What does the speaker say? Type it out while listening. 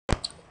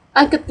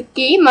I got the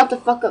key,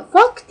 motherfucker.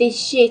 Fuck this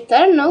shit.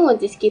 I don't know what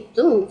this keep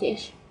doing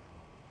this.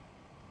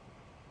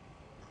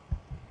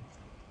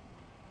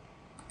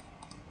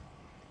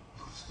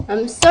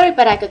 I'm sorry,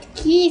 but I got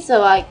the key,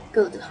 so I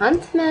go to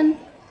Huntman.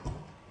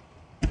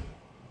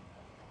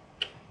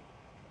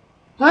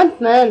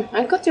 Huntman,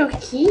 I got your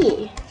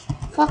key.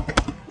 Fuck,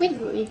 wait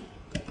for me.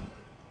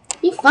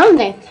 You found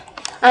it.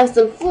 I have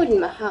some food in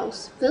my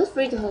house. Feel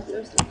free to help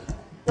yourself.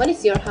 What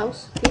is your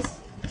house,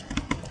 please?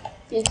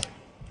 Yes.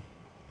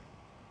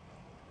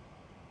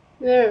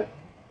 Where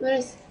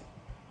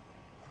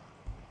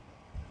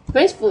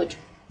is food?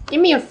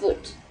 Give me your food.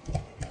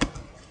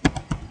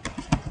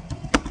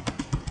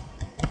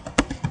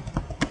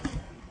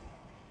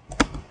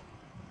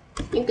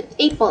 You got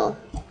apple.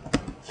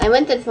 I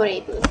wanted for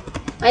apple.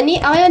 I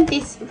want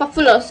these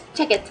buffaloes.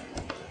 Check it.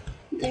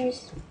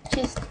 There's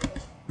just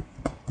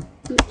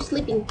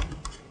sleeping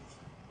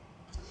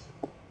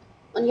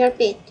on your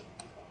bed.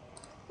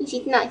 Is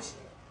it nice?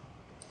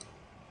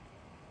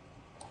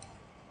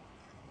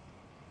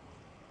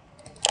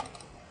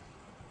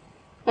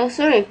 Oh,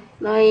 sorry,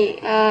 my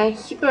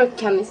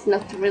hypercam is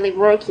not really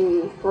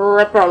working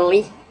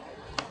properly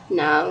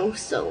now,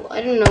 so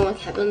I don't know what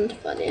happened,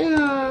 but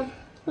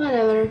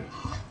whatever.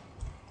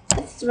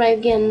 Let's try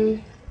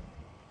again.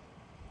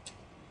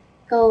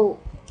 Go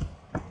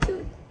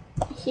to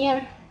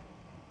here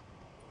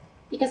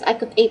because I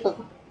got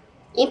apple.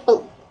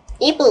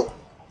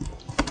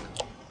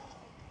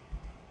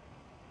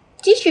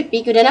 This should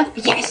be good enough.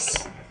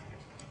 Yes.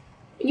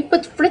 You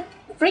put frick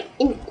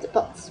in the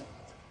box.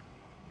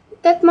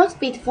 That must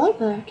be the fall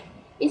bird.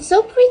 It's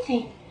so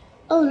pretty.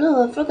 Oh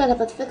no, I forgot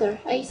about feather.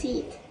 I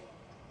see it.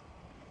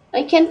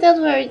 I can't tell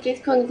where it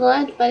is going to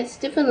land, but it's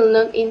definitely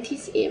not in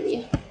this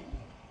area.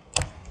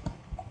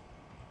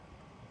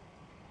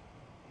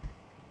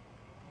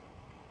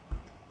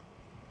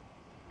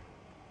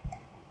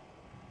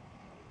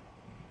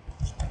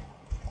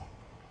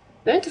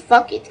 Where the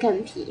fuck it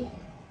can be?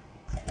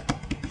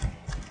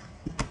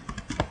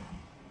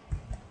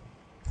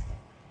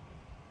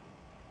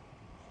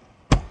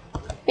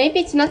 Maybe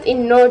it's not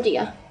in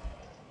Nordia.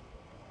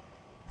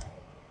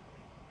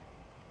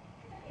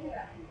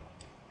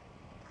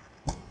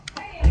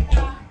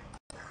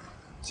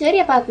 Sorry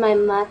about my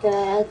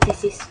mother.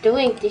 This is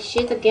doing this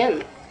shit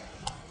again.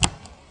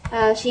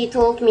 She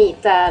told me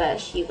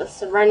that she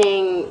was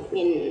running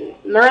in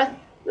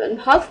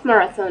half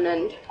marathon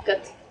and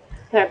got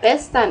her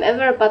best time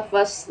ever, but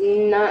was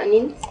not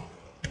in.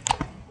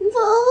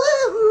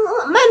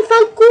 Man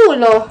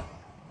fanculo.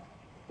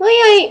 Why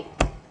I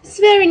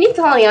swear in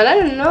Italian? I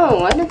don't know.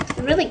 I don't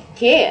really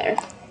care.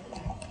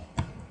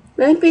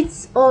 Maybe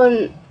it's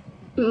on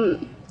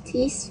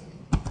these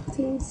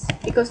things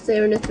because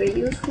they're not very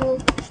useful.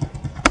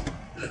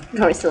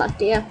 Or it's like,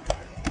 yeah,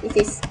 it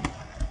is.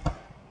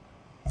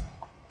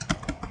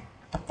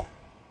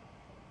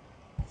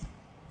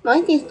 Why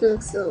does it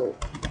look so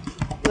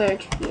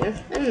weird here?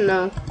 I don't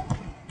know.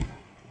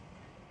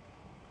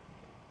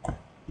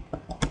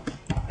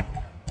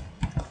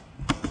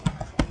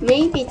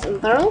 Maybe it's on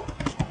barrel?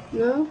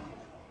 No.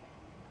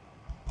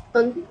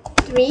 On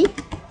 3?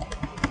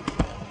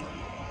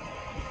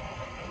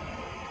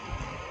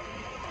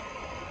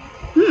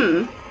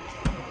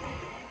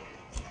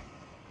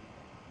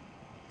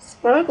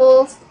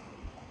 Sparkles.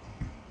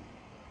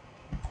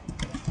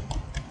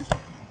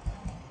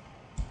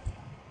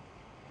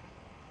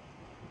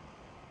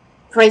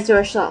 Praise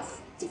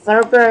yourself. The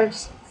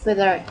firebird's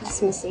feather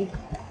is missing.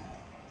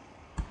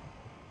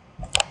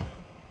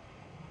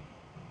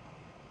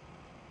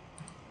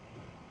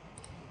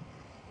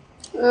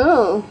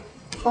 Oh,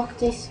 fuck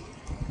this.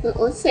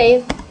 Let's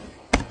save.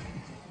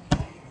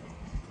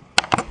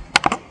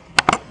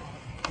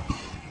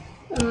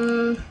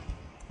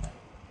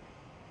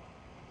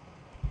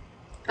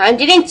 I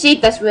didn't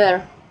cheat, I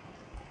swear.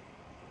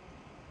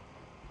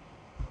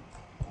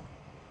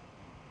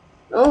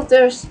 Oh,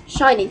 there's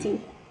shiny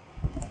thing.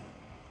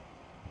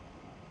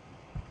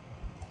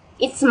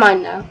 It's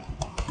mine now.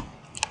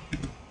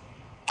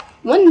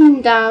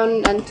 1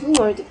 down and 2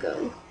 more to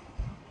go.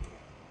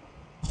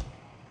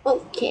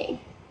 Okay.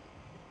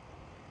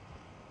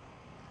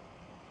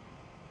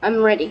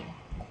 I'm ready.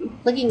 I'm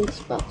clicking this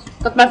box.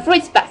 Got my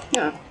fruits back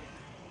now.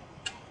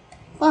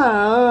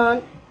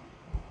 Fun.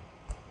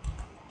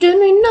 Do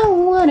we know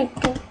what I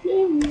got?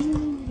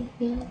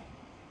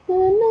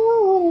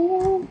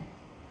 Oh,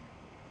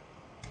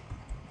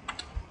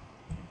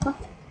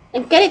 I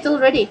get it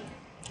already.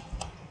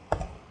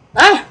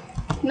 Ah!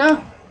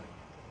 No.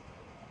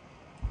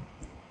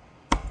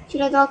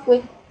 Should I talk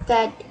with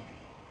that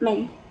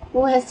man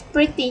who has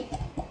pretty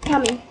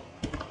tummy?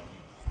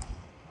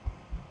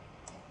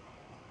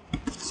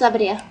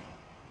 Sabria.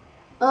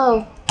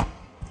 Oh.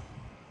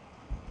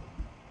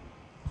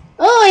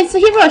 Oh, it's a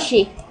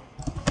Hiroshi.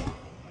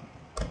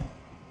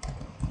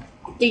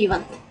 Do you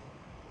want?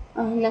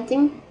 Oh,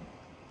 nothing.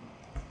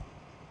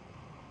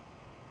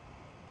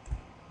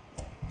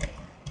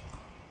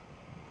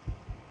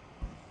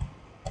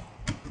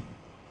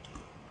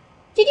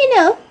 Did you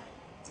know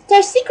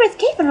there's a secret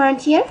cave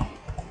around here?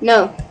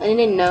 No, I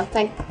didn't know.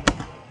 Thank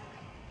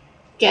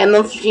Gem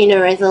of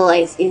generator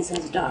lies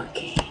inside the dark.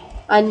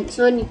 I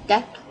so need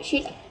that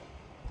shit.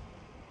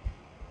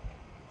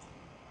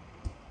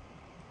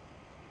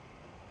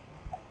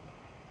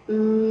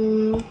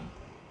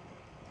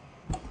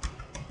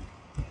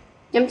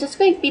 I'm just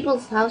going to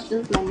people's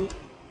houses money.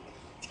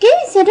 The game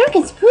is so dark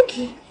and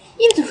spooky.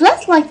 Even the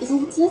flashlight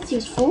isn't that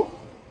useful.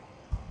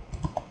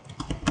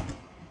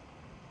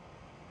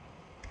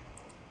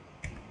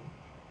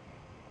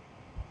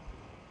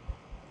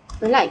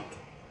 A light.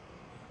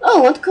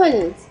 Oh, what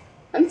coincidence.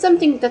 I'm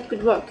something that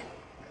could work.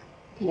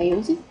 Can I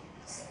use it?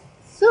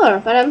 Sure,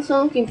 but I'm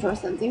still looking for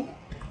something.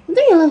 What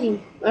are you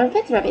looking? For a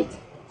pet rabbit.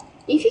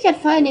 If you can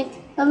find it,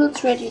 I will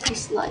trade you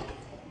this light.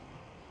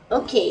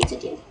 Okay, it's a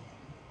deal.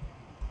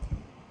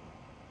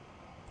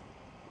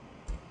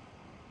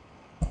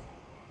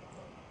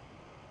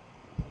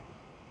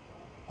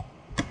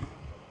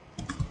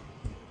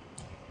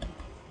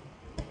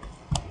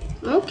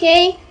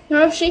 Okay,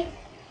 Hiroshi.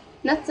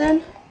 Not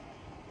done.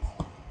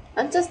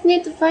 I just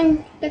need to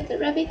find pet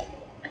rabbit.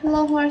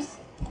 Hello, horse.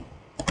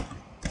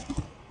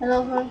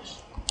 Hello,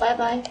 horse. Bye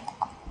bye.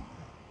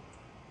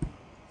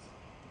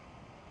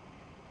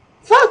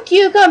 Fuck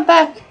you, come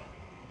back!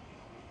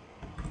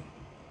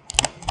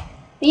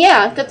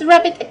 Yeah, got the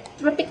rabbit.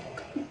 Rabbit.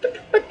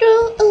 I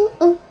got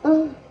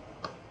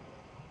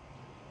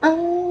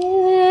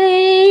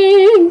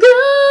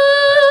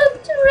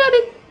the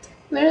rabbit.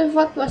 Where the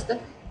fuck was the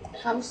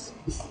house?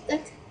 Is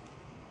that?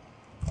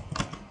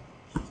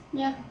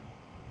 Yeah.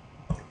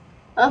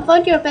 I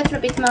found your pet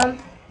rabbit, Mom.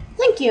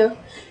 Thank you.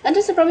 And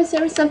just a promise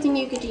there is something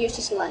you could use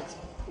as a light.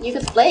 You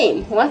could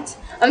flame. What?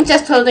 I'm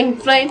just holding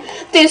flame.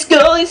 This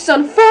girl is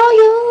on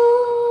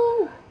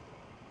fire.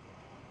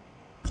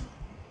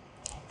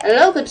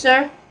 Hello, good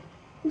sir.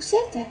 Who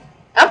said that?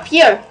 Up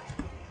here.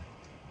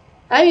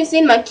 Have you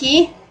seen my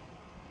key?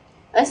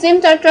 I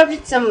seem to have dropped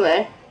it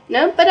somewhere.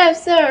 No, but I'm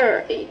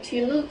sure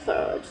to look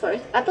for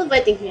it. I've been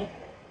waiting here.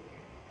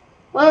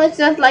 Well, it's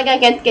not like I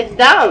can't get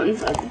down.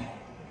 But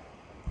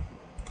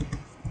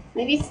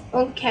maybe it's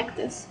on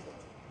cactus.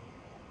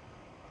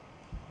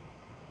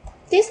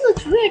 This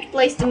looks weird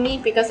place to me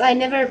because I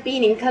never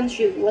been in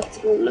country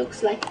what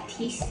looks like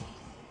this.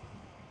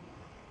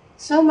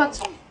 So much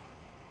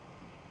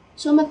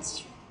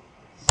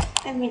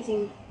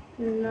everything.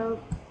 No.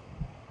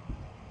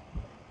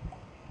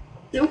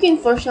 Looking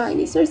for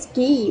shinies. There's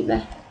cave.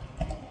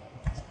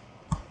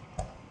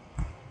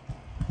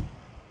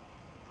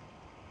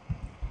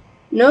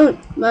 No,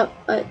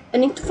 I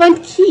need to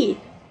find key.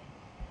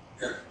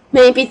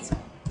 Maybe it's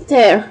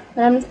there,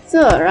 but I'm not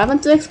sure. I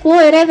want to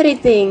explore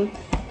everything.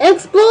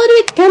 Explode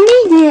with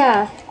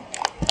Canidia!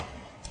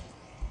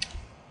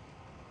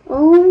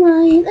 Oh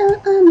my,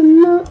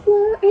 I'm not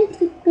where it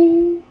could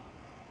be.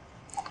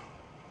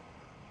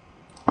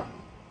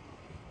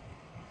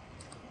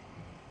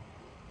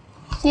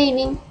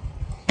 Saving.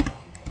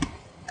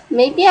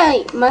 Maybe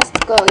I must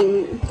go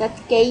in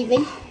that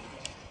cave.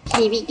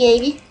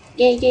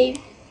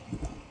 Cave.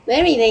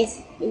 Where is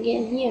this?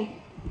 Again here.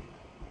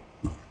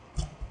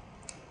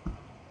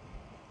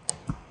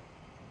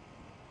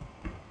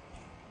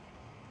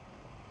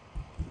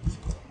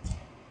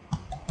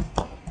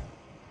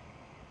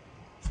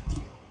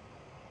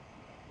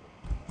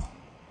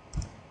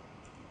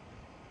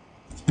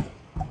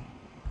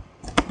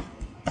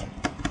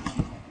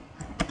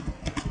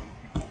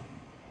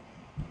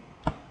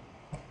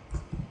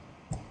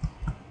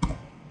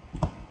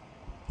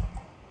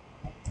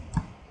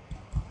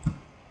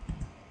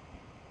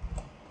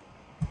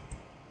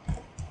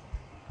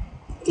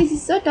 This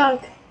is so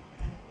dark.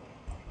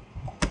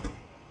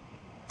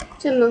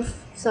 To move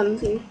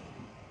something.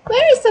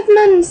 Where is that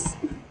man's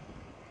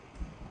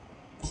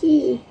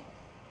key?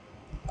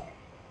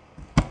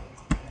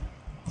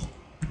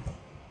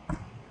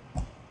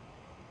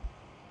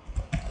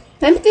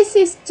 Maybe this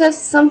is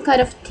just some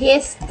kind of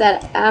test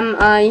that am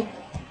I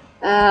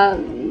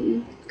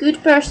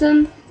good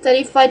person, that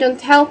if I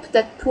don't help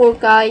that poor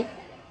guy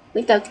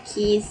without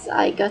keys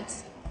I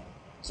got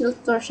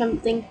killed or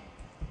something.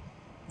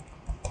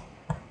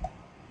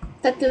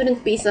 That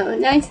wouldn't be so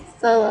nice,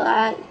 so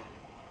I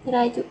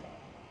try to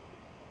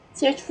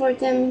search for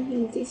them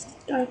in this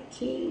dark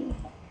cave.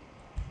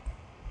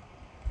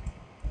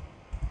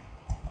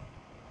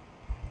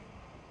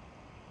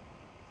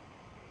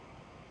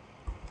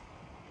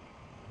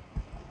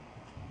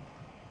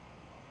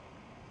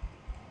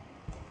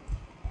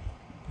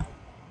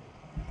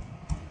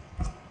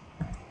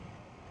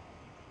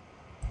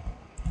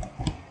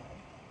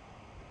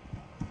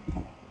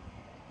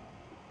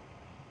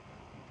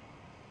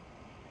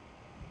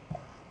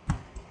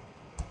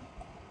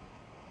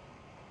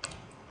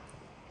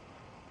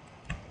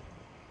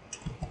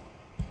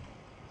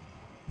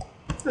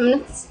 I'm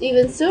not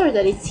even sure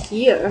that it's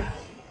here.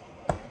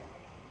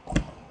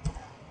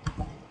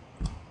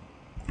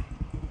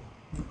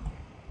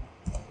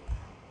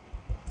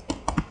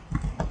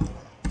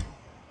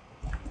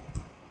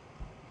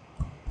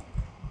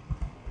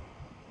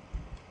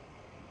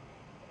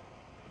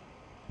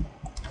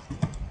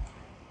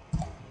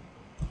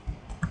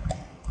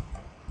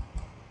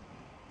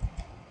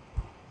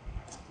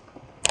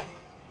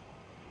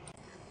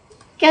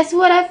 Guess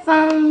what I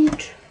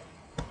found?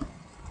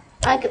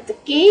 I got the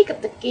key,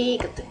 got the key,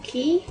 got the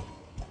key.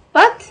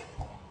 But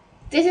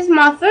this is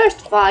my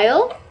first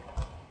file,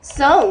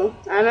 so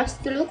I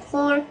must look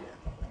for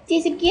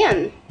this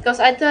again because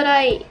I thought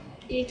I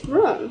did it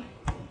wrong.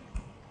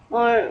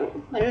 Or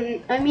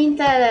I mean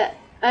that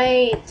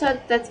I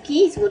thought that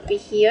keys would be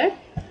here,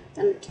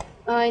 and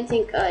I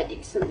think I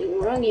did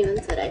something wrong even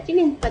though I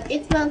didn't. But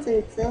it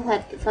wasn't, so I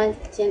had to find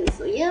the gem.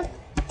 So yeah,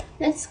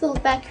 let's go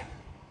back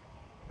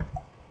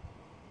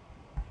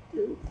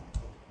to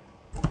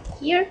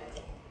here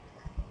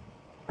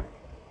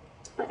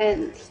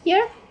and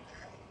here.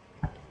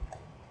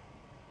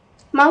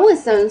 My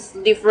voice sounds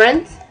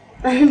different.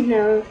 I don't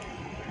know,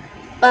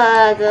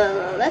 but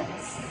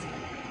let's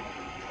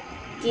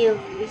give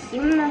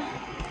him.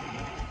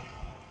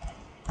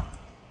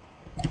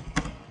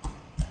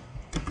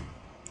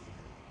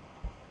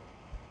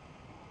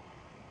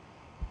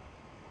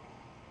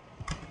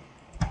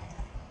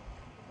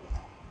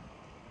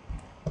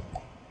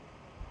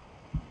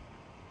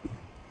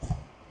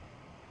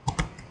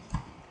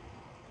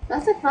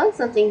 Plus I found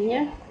something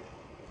here.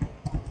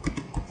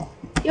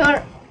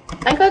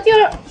 I got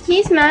your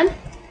keys, man.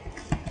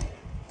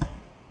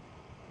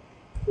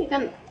 You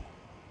can,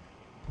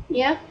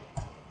 yeah,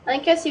 I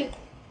guess you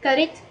got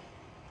it.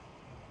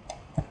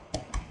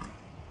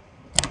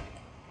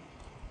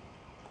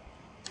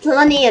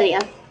 Plan area.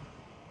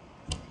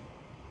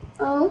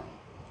 Oh.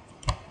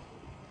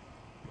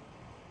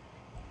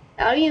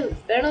 Are you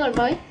better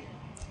boy?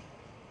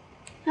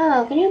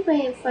 Hello, can you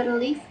pay for the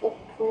leaf of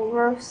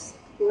Rose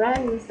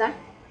Ranza?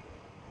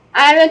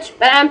 I'm not,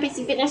 but I'm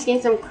busy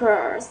finishing some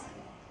chores.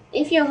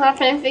 If you help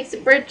me fix the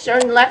bridge on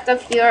the left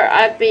of here,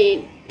 I'll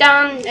be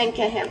done and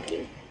can help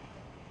you.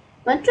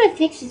 What do I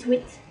fix it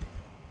with?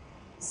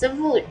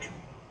 Some wood,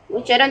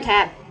 which I don't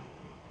have.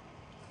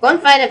 Go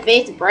and find a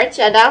fix the bridge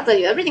and I'll tell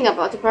you everything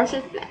about the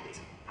precious plant.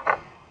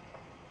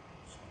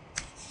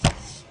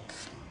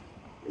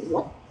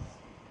 What?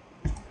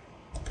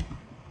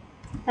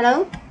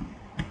 Hello?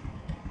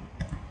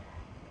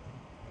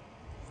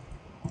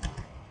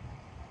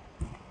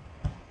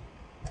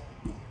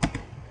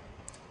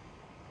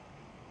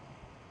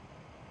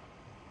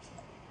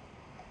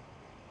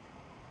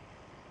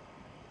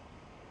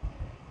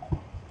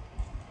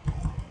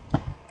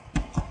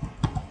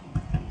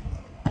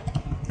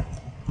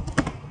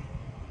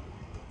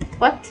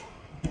 What?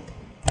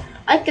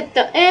 I got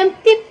the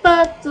empty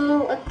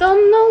bottle. I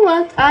don't know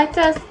what I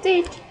just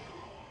did.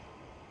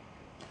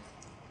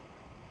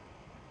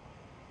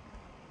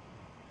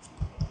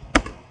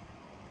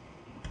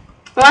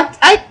 What?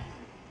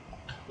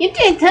 You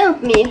didn't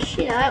help me.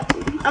 Shit,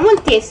 I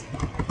want this.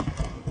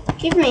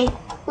 Give me,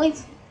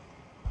 please.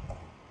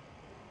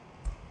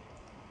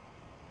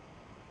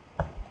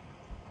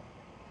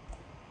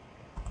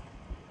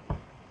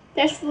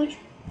 There's food.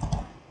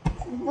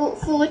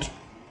 Food.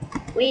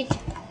 Wait.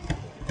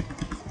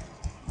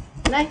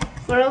 Can I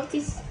borrow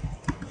this,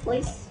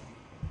 please?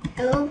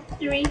 Hello,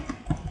 Three.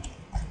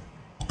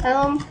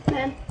 Hello,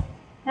 man.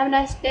 Have a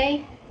nice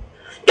day.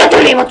 Don't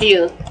tell me what to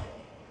do.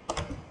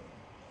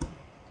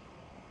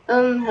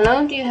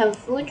 Hello, do you have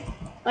food?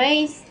 Why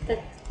is that?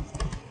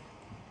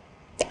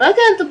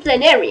 Welcome to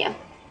Planaria.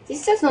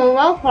 This is a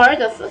small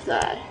part of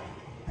that.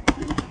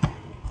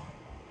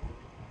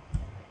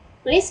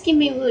 Please give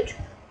me wood.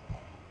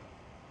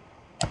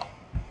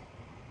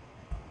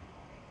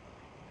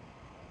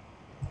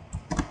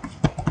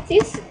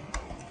 This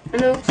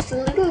looks a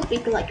little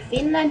bit like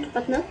Finland,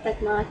 but not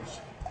that much.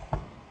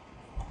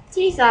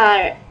 These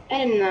are, I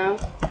don't know.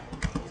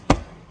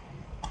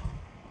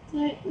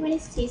 What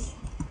is this?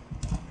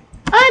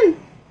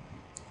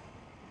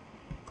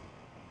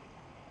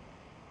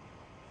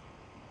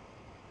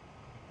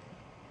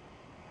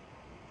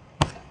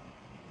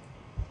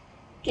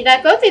 Did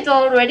I got it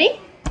already?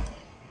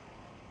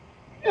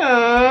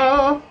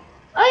 No,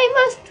 I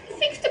must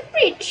fix the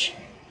bridge.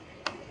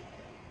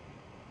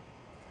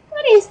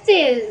 What is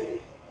this?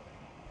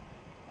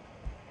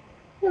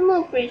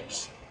 Hello,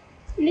 bridge.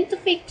 I need to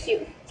fix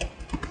you.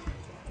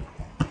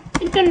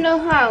 I don't know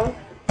how.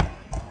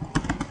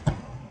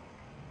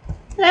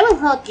 But I will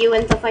help you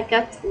until I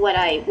got what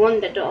I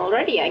wanted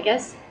already, I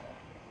guess.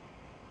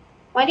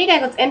 Why did I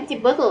got empty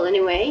bottle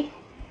anyway?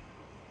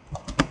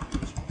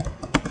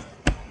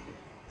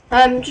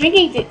 I'm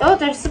drinking the. Oh,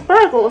 there's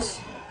sparkles.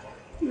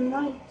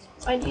 Right,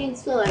 I didn't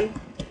steal them.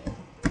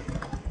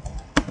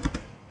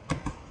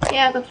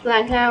 Yeah, I got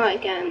blank now. I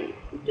can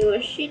do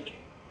a shit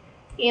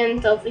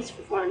in the office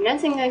for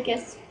nothing, I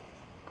guess.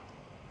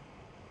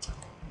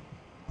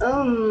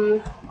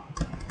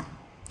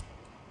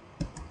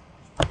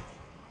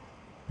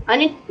 I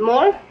need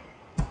more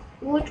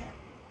wood.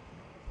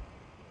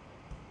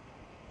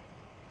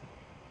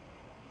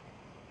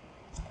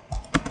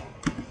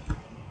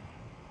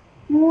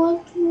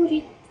 What would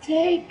it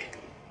take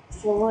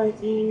for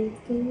things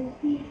to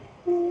be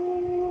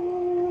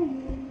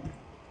wrong?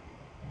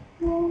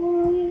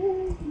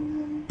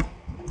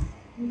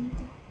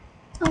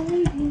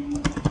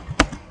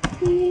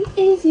 It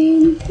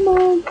isn't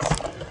months,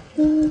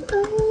 but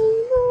I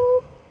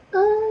know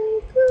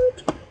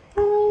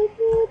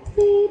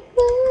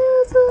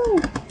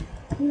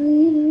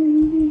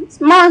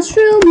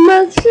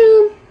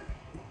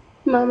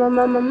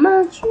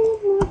Much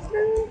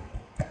water.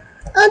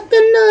 I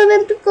don't know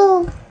where to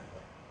go.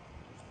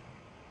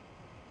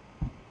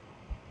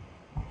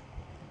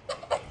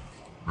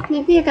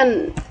 Maybe I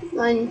can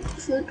find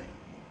food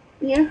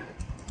here.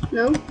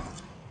 No.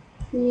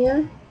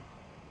 Here.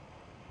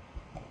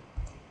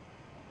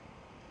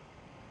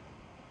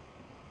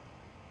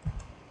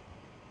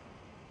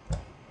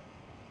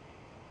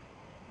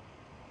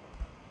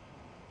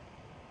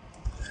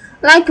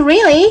 Like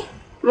really?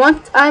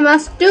 What I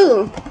must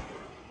do?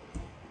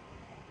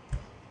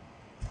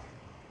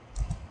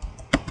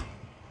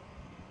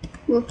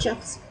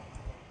 Woodchucks.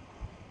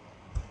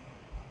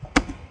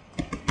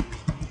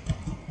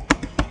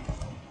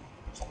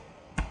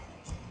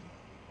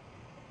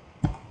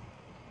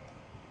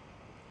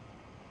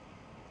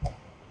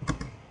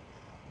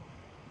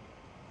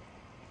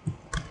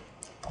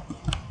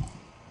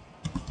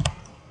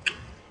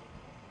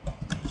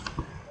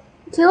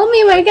 Tell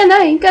me where can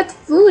I get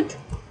food?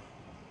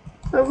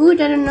 Or wood,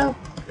 I don't know.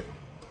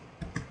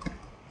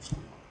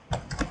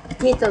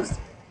 Potatoes.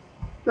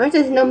 Where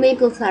there's no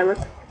maple syrup.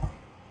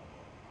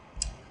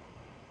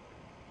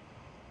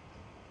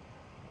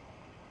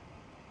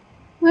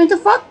 Where the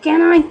fuck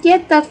can I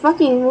get that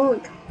fucking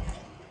wood?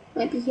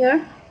 Maybe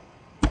here?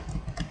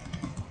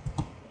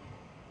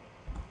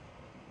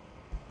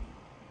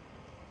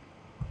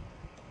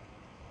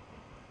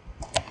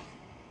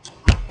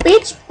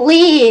 Bitch,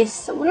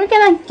 please! Where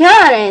can I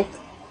get it?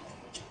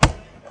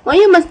 Why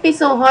you must be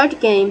so hard,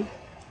 game?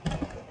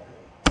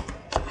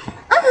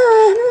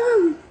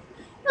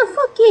 No,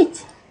 fuck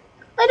it.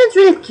 I don't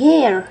really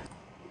care.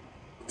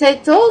 They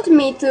told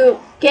me to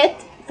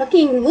get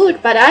fucking wood,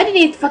 but I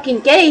didn't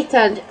fucking get it,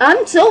 and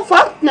I'm so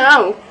fucked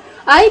now.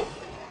 I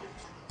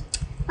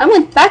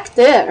went back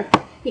there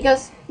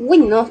because why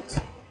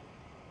not?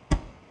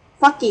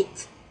 Fuck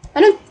it.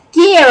 I don't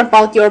care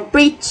about your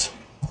bridge.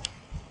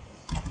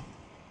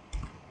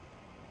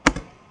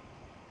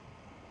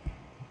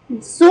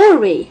 I'm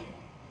sorry.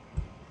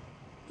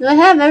 Do I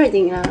have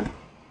everything now?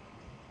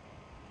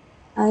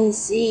 I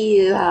see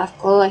you have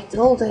collected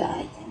all the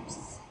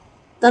items.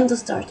 Time to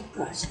start the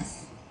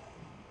process.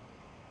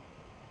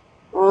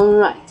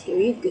 Alright, here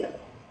you go.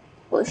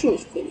 Potion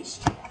is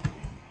finished.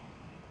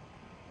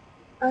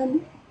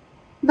 I'm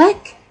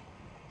back.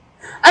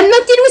 I'm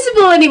not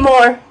invisible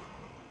anymore.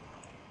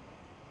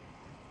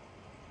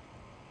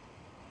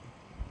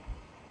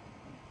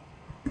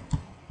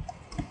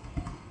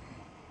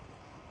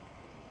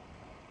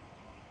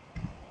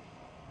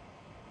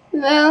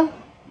 Well,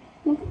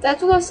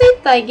 that was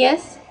it, I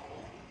guess.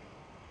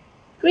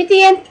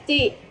 Pretty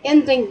empty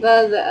ending,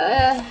 but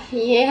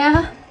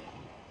yeah.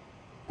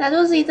 That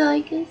was it,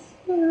 I guess.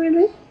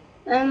 Really.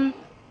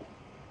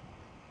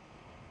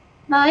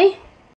 Bye.